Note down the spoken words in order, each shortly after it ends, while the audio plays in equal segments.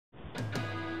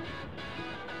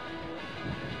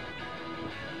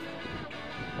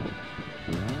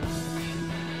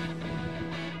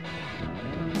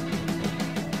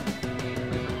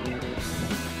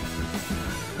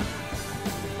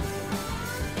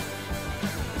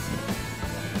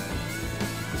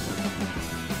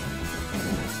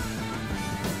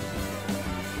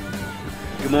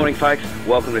Good morning, folks.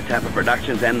 Welcome to Tappa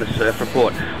Productions and the Surf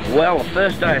Report. Well, the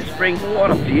first day of spring,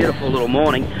 what a beautiful little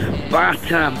morning. But,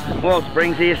 well,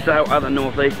 spring's here, so are the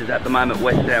northeasters at the moment.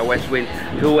 West-south-west winds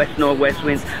to west-northwest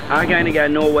winds are going to go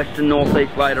northwest and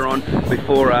northeast later on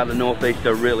before the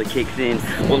northeaster really kicks in.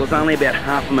 Well, there's only about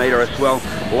half a metre of swell.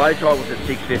 Low tide was at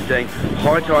 6:15,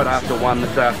 high tide after 1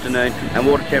 this afternoon, and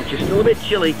water temperature still a bit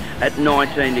chilly at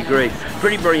 19 degrees.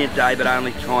 Pretty brilliant day, but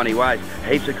only tiny waves.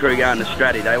 Heaps of crew going to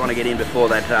Stratty. They want to get in before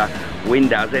that wind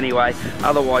does anyway.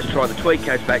 Otherwise, try the Tweed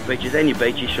Coast back beaches and your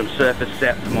beaches from Surface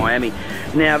Sept to Miami.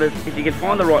 Now, if you can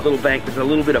find the right little bank, there's a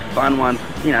little bit of fun ones,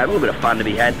 you know, a little bit of fun to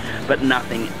be had, but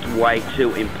nothing way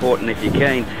too important if you're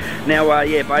keen. Now,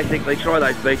 yeah, basically try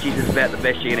those beaches. It's about the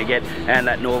best you're going to get, and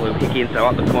that northern will kick in, so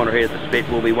up the corner here at the Spit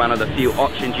will be one of the few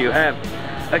options you have.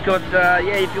 Of course, yeah,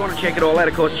 if you want to check it all out,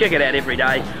 of course, check it out every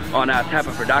day on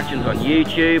Tappa Productions on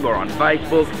YouTube or on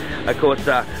Facebook. Of course,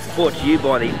 brought to you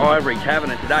by the Ivory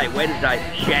Tavern, and today, Wednesday,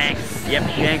 shanks. Yep,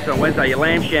 shanks on Wednesday. Your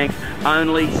lamb shanks,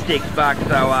 only $6.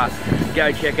 So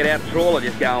go check it out. Trawler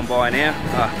just going by now.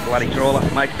 Oh, bloody trawler,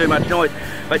 makes too much noise.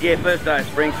 But yeah, first day of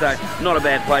spring, so not a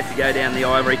bad place to go down the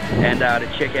Ivory and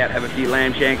to check out, have a few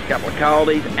lamb shanks, a couple of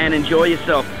coldies, and enjoy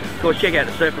yourself. Of course, check out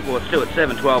the surf reports too at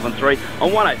 7, 12 and 3 on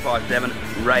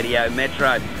 105.7 Radio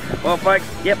Metro. Well, folks,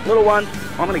 yep, little ones,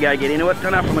 I'm going to go get into it.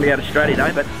 Don't know if I'm going to go to Stratty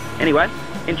today, but anyway,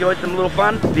 enjoy some little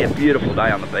fun. It'll be a beautiful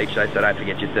day on the beach, though, so don't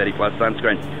forget your 30+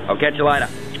 sunscreen. I'll catch you later.